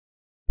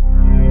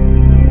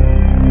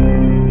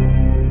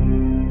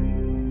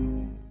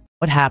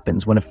What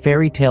happens when a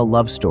fairy tale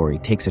love story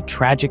takes a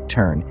tragic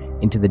turn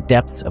into the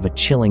depths of a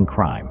chilling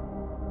crime?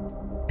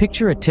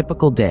 Picture a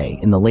typical day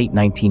in the late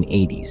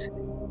 1980s.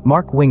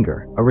 Mark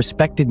Winger, a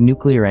respected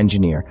nuclear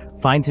engineer,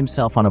 finds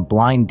himself on a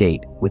blind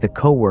date with a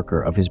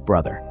coworker of his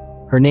brother.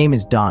 Her name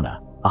is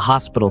Donnah, a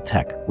hospital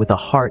tech with a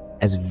heart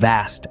as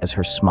vast as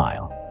her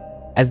smile.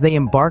 As they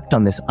embarked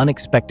on this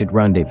unexpected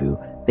rendezvous,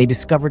 they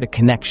discovered a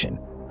connection,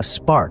 a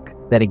spark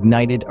that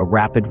ignited a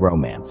rapid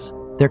romance.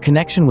 Their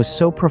connection was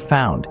so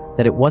profound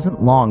that it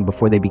wasn't long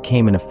before they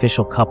became an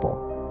official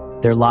couple,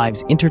 their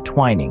lives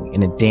intertwining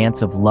in a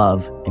dance of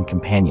love and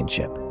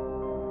companionship.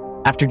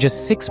 After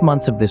just 6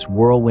 months of this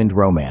whirlwind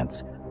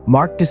romance,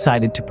 Mark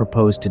decided to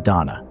propose to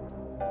Donnah,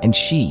 and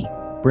she,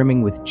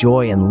 brimming with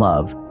joy and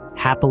love,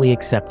 happily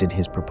accepted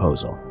his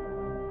proposal.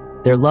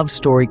 Their love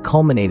story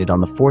culminated on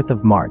the 4th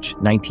of March,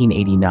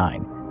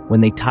 1989,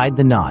 when they tied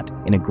the knot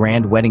in a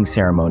grand wedding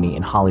ceremony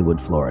in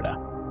Hollywood, Florida.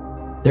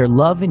 Their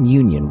love and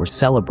union were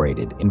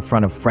celebrated in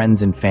front of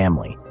friends and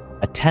family,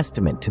 a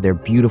testament to their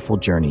beautiful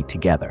journey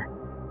together.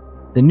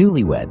 The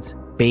newlyweds,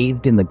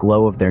 bathed in the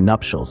glow of their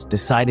nuptials,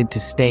 decided to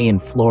stay in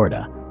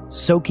Florida,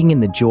 soaking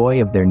in the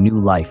joy of their new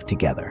life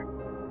together.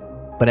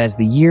 But as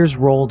the years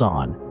rolled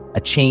on,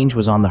 a change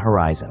was on the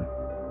horizon.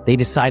 They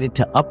decided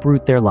to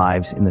uproot their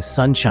lives in the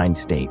Sunshine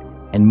State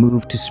and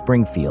move to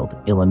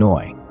Springfield,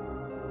 Illinois.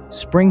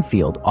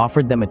 Springfield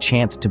offered them a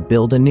chance to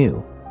build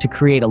anew, to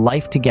create a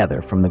life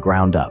together from the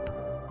ground up.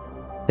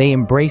 They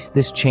embraced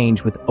this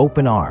change with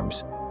open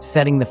arms,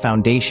 setting the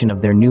foundation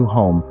of their new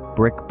home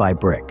brick by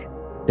brick.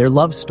 Their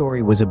love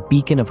story was a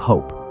beacon of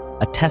hope,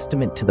 a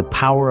testament to the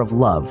power of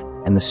love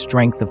and the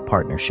strength of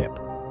partnership.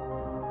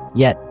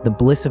 Yet, the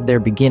bliss of their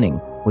beginning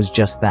was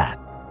just that,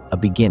 a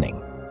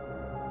beginning.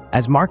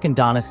 As Mark and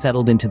Donnah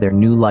settled into their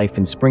new life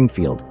in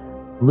Springfield,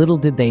 little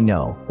did they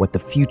know what the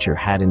future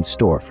had in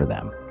store for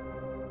them.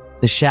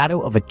 The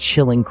shadow of a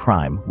chilling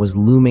crime was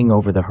looming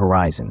over the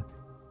horizon,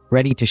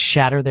 ready to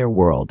shatter their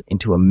world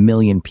into a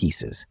million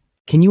pieces.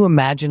 Can you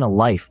imagine a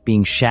life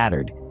being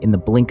shattered in the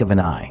blink of an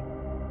eye?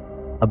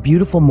 A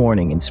beautiful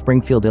morning in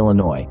Springfield,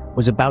 Illinois,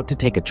 was about to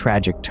take a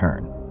tragic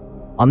turn.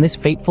 On this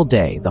fateful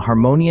day, the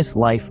harmonious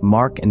life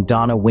Mark and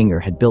Donnah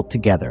Winger had built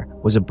together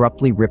was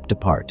abruptly ripped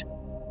apart.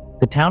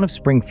 The town of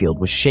Springfield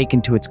was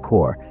shaken to its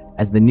core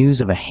as the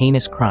news of a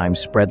heinous crime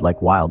spread like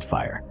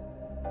wildfire.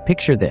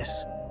 Picture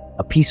this: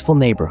 a peaceful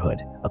neighborhood,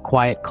 a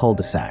quiet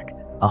cul-de-sac,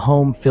 a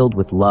home filled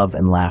with love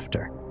and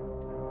laughter.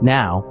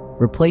 Now,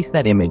 replace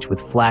that image with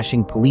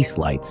flashing police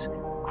lights,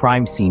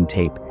 crime scene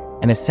tape,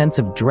 and a sense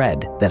of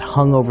dread that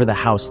hung over the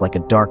house like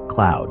a dark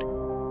cloud.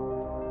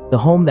 The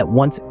home that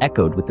once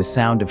echoed with the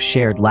sound of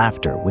shared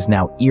laughter was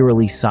now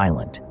eerily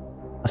silent,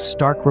 a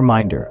stark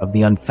reminder of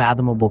the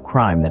unfathomable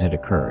crime that had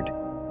occurred.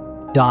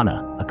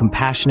 Donnah, a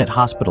compassionate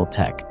hospital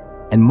tech,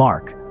 and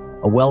Mark,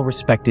 a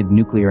well-respected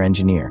nuclear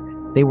engineer,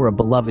 they were a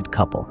beloved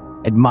couple,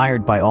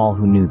 admired by all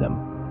who knew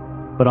them.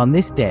 But on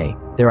this day,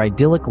 their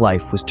idyllic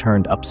life was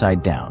turned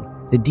upside down.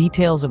 The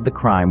details of the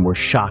crime were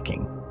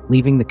shocking,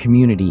 leaving the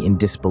community in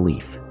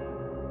disbelief.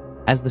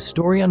 As the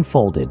story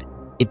unfolded,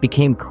 it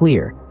became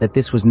clear that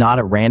this was not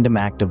a random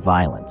act of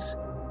violence.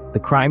 The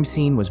crime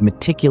scene was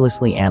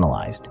meticulously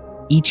analyzed,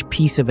 each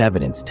piece of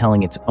evidence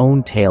telling its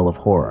own tale of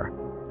horror.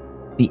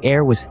 The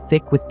air was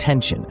thick with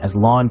tension as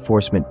law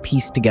enforcement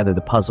pieced together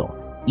the puzzle,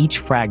 each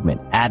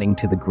fragment adding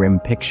to the grim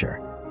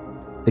picture.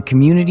 The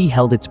community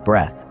held its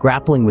breath,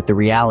 grappling with the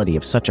reality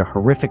of such a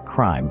horrific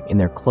crime in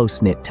their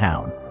close-knit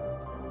town.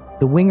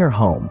 The Winger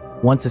home,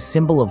 once a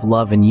symbol of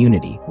love and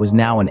unity, was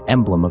now an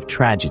emblem of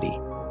tragedy,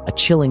 a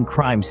chilling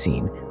crime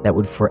scene that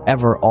would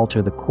forever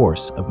alter the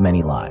course of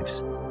many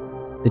lives.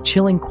 The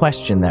chilling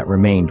question that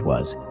remained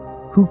was,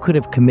 who could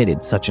have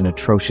committed such an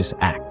atrocious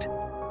act,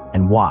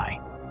 and why?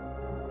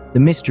 The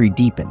mystery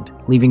deepened,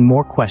 leaving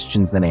more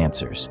questions than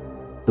answers.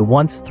 The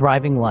once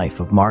thriving life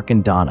of Mark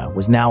and Donnah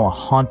was now a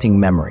haunting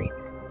memory,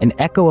 an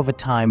echo of a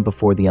time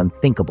before the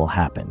unthinkable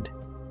happened.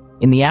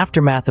 In the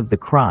aftermath of the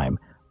crime,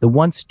 the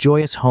once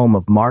joyous home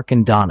of Mark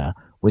and Donnah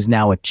was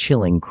now a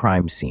chilling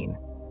crime scene.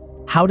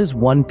 How does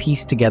one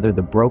piece together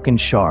the broken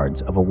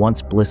shards of a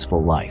once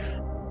blissful life?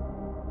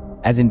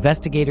 As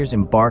investigators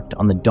embarked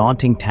on the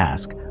daunting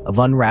task of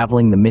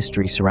unraveling the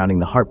mystery surrounding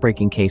the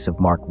heartbreaking case of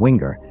Mark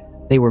Winger,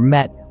 they were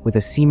met with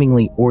a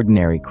seemingly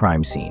ordinary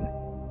crime scene.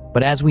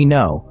 But as we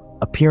know,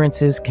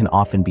 appearances can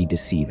often be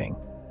deceiving.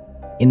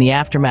 In the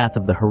aftermath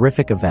of the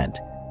horrific event,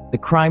 the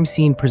crime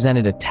scene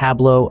presented a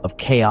tableau of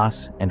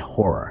chaos and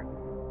horror.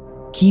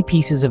 Key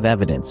pieces of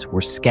evidence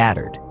were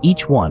scattered,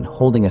 each one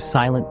holding a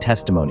silent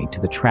testimony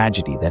to the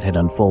tragedy that had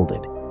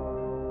unfolded.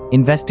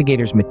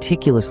 Investigators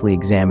meticulously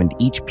examined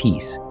each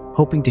piece,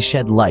 hoping to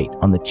shed light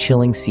on the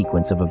chilling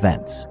sequence of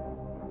events.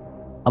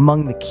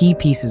 Among the key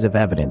pieces of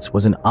evidence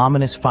was an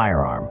ominous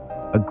firearm,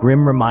 a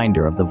grim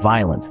reminder of the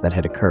violence that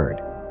had occurred.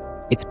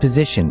 Its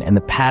position and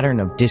the pattern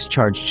of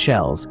discharged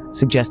shells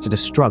suggested a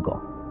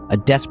struggle, a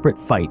desperate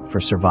fight for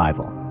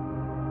survival.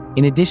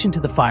 In addition to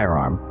the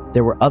firearm,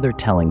 there were other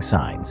telling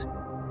signs.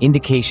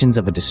 Indications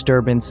of a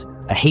disturbance,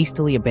 a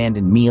hastily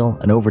abandoned meal,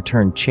 an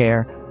overturned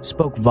chair,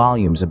 spoke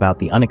volumes about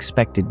the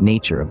unexpected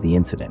nature of the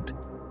incident.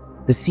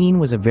 The scene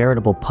was a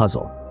veritable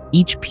puzzle,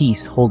 each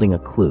piece holding a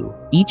clue,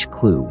 each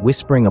clue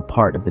whispering a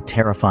part of the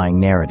terrifying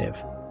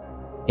narrative.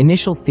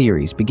 Initial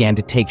theories began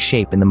to take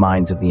shape in the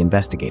minds of the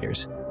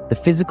investigators. The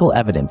physical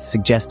evidence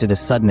suggested a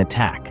sudden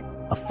attack,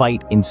 a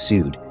fight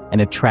ensued,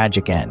 and a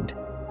tragic end.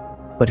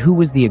 But who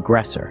was the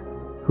aggressor?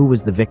 Who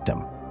was the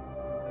victim?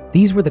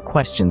 These were the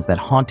questions that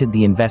haunted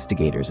the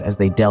investigators as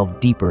they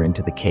delved deeper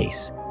into the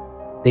case.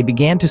 They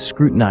began to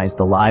scrutinize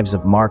the lives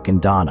of Mark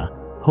and Donnah,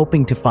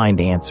 hoping to find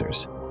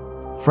answers.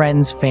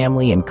 Friends,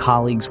 family, and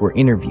colleagues were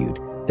interviewed,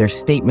 their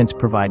statements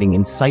providing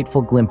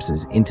insightful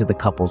glimpses into the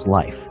couple's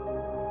life.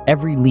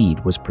 Every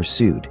lead was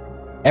pursued,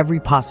 every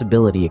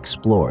possibility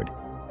explored,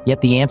 yet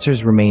the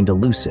answers remained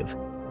elusive,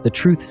 the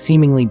truth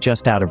seemingly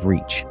just out of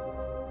reach.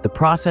 The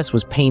process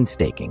was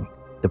painstaking,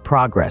 the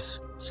progress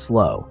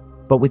slow,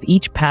 but with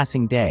each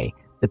passing day,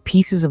 the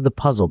pieces of the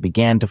puzzle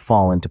began to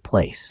fall into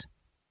place.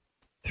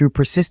 Through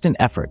persistent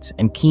efforts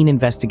and keen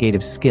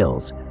investigative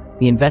skills,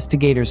 the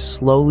investigators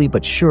slowly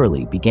but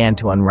surely began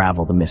to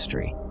unravel the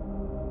mystery.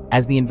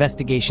 As the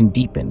investigation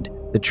deepened,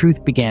 the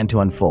truth began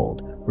to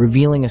unfold,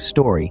 revealing a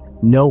story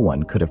no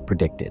one could have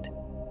predicted.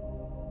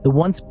 The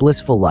once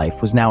blissful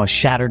life was now a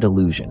shattered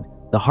illusion.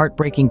 The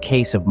heartbreaking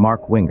case of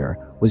Mark Winger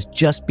was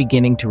just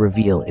beginning to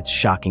reveal its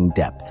shocking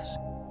depths.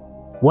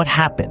 What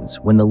happens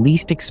when the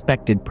least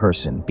expected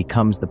person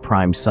becomes the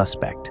prime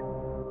suspect?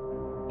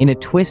 In a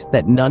twist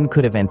that none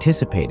could have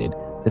anticipated,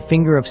 the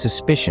finger of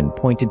suspicion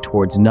pointed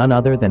towards none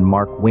other than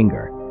Mark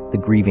Winger, the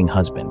grieving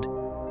husband.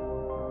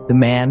 The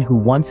man who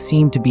once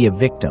seemed to be a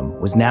victim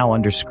was now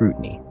under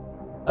scrutiny.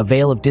 A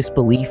veil of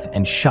disbelief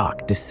and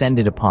shock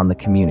descended upon the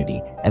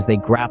community as they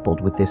grappled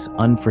with this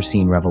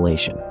unforeseen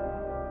revelation.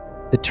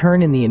 The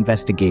turn in the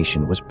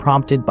investigation was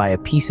prompted by a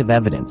piece of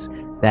evidence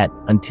that,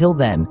 until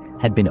then,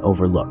 had been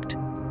overlooked.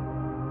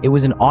 It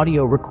was an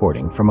audio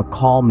recording from a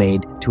call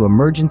made to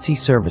emergency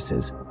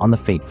services on the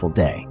fateful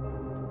day.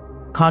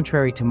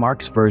 Contrary to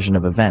Mark's version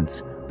of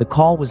events, the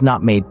call was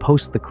not made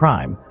post the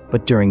crime,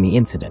 but during the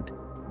incident.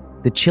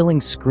 The chilling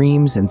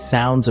screams and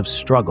sounds of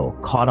struggle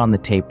caught on the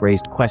tape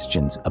raised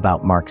questions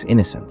about Mark's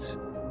innocence.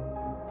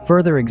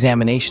 Further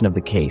examination of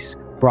the case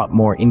brought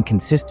more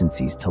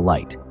inconsistencies to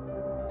light.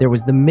 There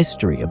was the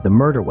mystery of the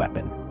murder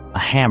weapon, a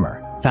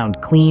hammer,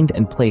 found cleaned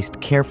and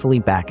placed carefully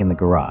back in the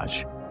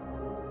garage.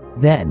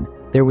 Then,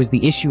 there was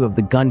the issue of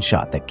the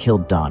gunshot that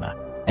killed Donnah,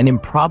 an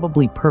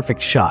improbably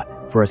perfect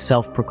shot for a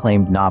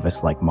self-proclaimed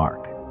novice like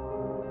Mark.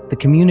 The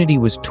community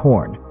was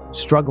torn,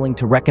 struggling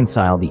to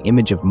reconcile the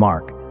image of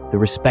Mark, the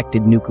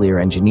respected nuclear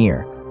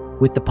engineer,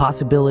 with the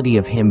possibility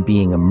of him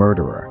being a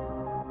murderer.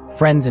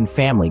 Friends and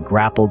family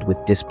grappled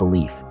with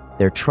disbelief,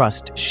 their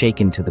trust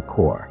shaken to the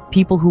core.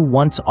 People who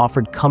once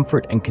offered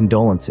comfort and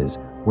condolences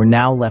were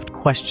now left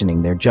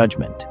questioning their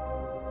judgment.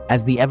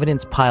 As the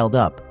evidence piled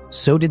up,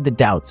 so did the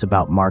doubts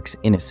about Mark's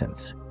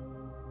innocence.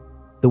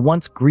 The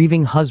once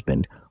grieving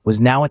husband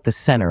was now at the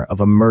center of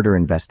a murder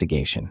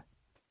investigation.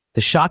 The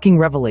shocking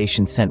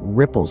revelation sent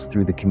ripples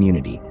through the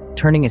community,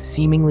 turning a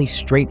seemingly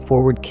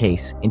straightforward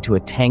case into a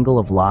tangle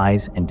of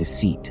lies and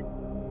deceit.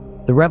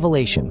 The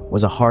revelation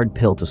was a hard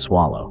pill to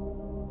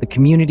swallow. The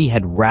community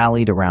had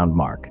rallied around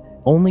Mark,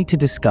 only to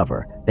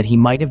discover that he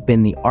might have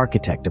been the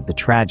architect of the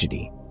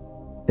tragedy.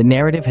 The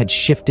narrative had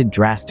shifted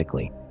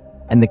drastically,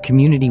 and the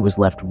community was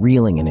left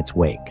reeling in its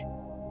wake.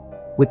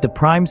 With the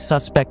prime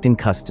suspect in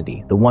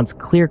custody, the once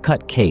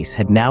clear-cut case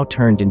had now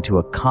turned into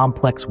a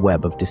complex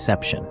web of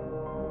deception.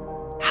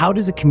 How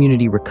does a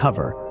community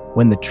recover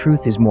when the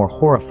truth is more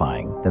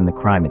horrifying than the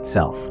crime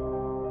itself?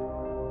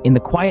 In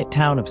the quiet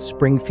town of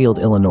Springfield,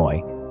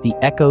 Illinois, the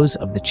echoes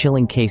of the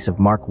chilling case of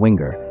Mark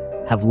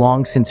Winger have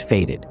long since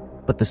faded,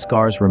 but the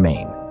scars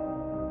remain.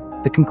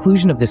 The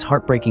conclusion of this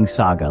heartbreaking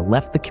saga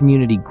left the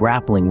community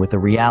grappling with a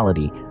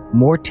reality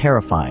more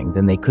terrifying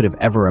than they could have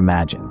ever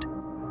imagined.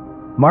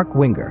 Mark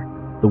Winger,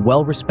 the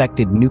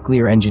well-respected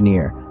nuclear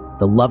engineer,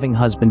 the loving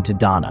husband to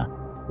Donnah,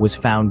 was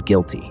found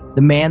guilty.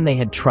 The man they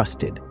had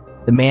trusted,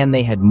 the man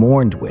they had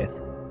mourned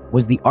with,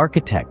 was the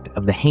architect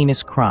of the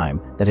heinous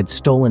crime that had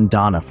stolen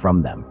Donnah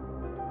from them.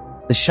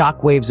 The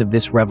shockwaves of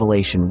this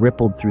revelation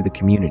rippled through the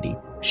community,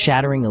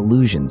 shattering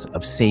illusions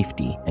of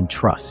safety and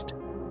trust.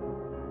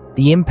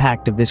 The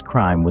impact of this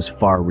crime was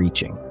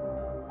far-reaching.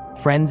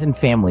 Friends and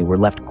family were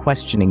left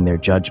questioning their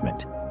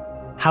judgment.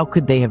 How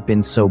could they have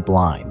been so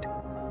blind?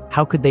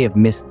 How could they have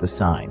missed the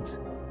signs?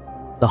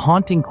 The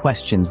haunting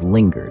questions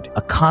lingered,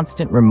 a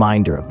constant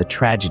reminder of the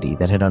tragedy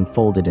that had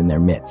unfolded in their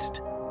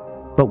midst.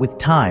 But with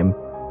time,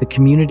 the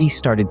community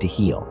started to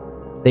heal.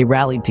 They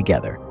rallied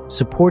together,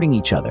 supporting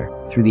each other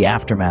through the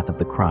aftermath of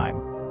the crime.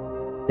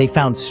 They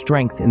found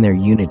strength in their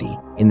unity,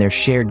 in their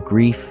shared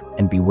grief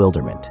and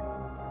bewilderment.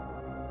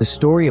 The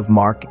story of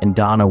Mark and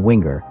Donnah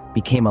Winger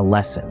became a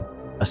lesson,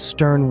 a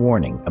stern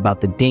warning about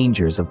the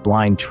dangers of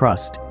blind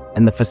trust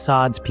and the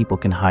facades people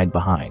can hide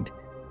behind.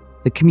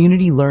 The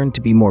community learned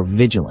to be more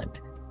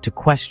vigilant, to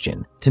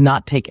question, to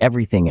not take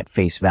everything at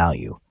face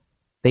value.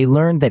 They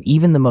learned that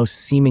even the most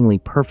seemingly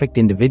perfect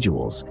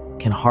individuals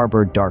can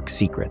harbor dark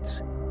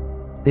secrets.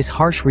 This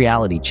harsh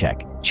reality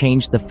check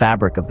changed the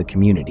fabric of the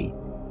community,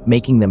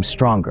 making them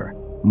stronger,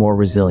 more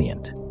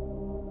resilient.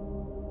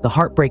 The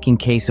heartbreaking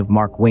case of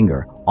Mark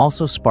Winger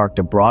also sparked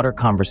a broader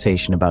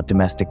conversation about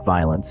domestic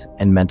violence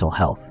and mental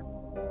health.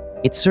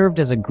 It served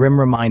as a grim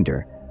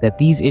reminder that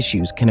these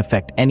issues can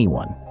affect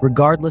anyone,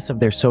 regardless of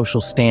their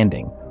social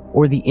standing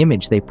or the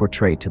image they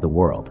portray to the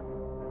world.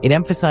 It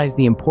emphasized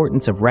the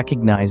importance of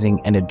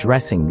recognizing and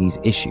addressing these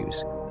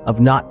issues, of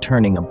not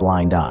turning a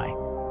blind eye.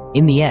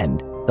 In the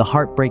end, the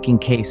heartbreaking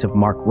case of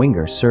Mark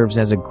Winger serves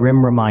as a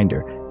grim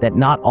reminder that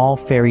not all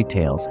fairy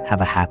tales have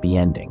a happy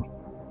ending.